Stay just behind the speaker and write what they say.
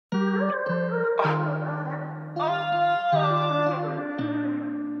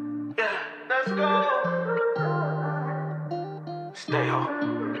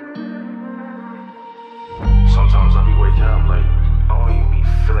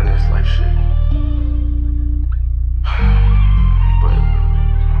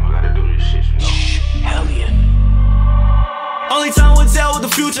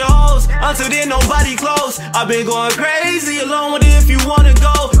until then nobody close. I've been going crazy alone with it if you wanna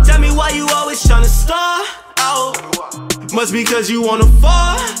go. Tell me why you always tryna start out. Must be cause you wanna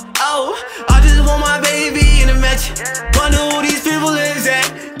fall out. I just want my baby in a match. Wonder who these people is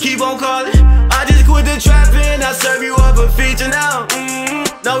at. Keep on calling. I just quit the trapping. I serve you up a feature now.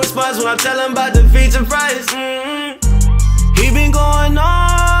 No response when I tell him about the feature price. He been going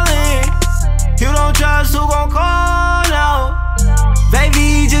all in. You don't trust, who gon' call now? Baby,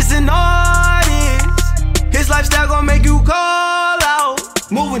 he just an artist. His lifestyle gon' make you call out.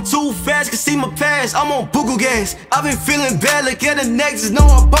 Moving too fast, can see my past. I'm on buku gas. I've been feeling bad, like at the next is no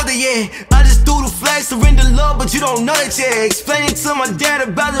one brother, yeah. I just threw the flag, surrender love, but you don't know it yet. Explaining to my dad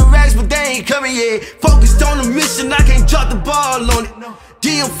about the racks, but they ain't coming yet. Focused on the mission, I can't drop the ball on it.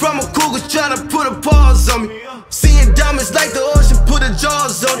 DM from a cougar tryna put a pause on me. Seeing diamonds like the ocean, put a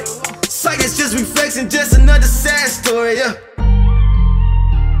jaws on it. Psych, it's just reflexing, just another sad story, yeah.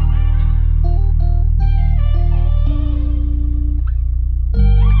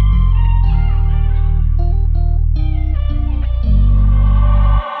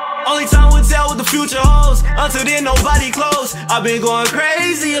 Only time will tell what the future holds. Until then, nobody close. I've been going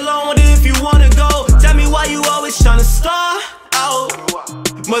crazy alone with it if you wanna go. Tell me why you always tryna start out.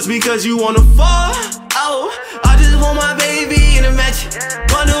 Must be cause you wanna fall out. I just want my baby in a match.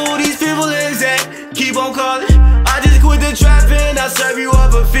 Wonder who these people is at. Keep on calling. I just quit the trapping. I serve you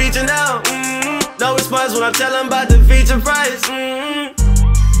up a feature now. No response when I tell him about the feature price.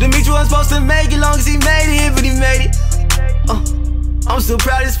 Dimitri wasn't supposed to make it, long as he made it, but he made it. I'm still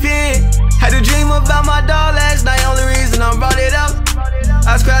proud as pin. Had a dream about my dog last night, only reason I brought it up.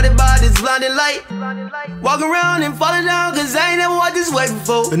 I was crowded by this blinding light. Walking around and falling down, cause I ain't never walked this way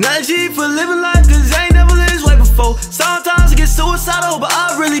before. Analogy for living life, cause I ain't never lived this way before. Sometimes I get suicidal, but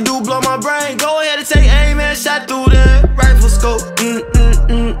I really do blow my brain. Go ahead and take aim and shot through the rifle scope.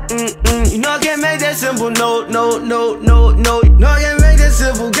 You know I can't make that simple, no. You know I can't make that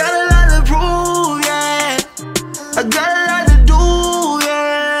simple. Got a lot to prove, yeah. I got a lot to do, yeah.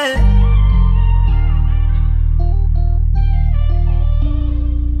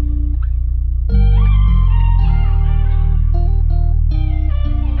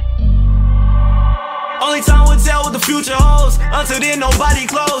 Only time will tell what the future holds. Until then, nobody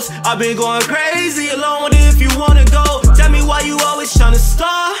close. I've been going crazy alone with it if you wanna go. Tell me why you always tryna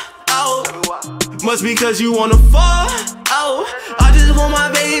start out. Must be cause you wanna fall out. I just want my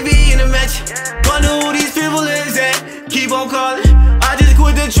baby in a match. Wonder who these people is at. Keep on calling. I just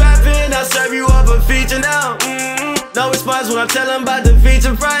quit the trapping. I serve you up a feature now. No response when I tell him about the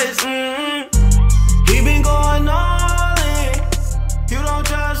feature price. He been going on.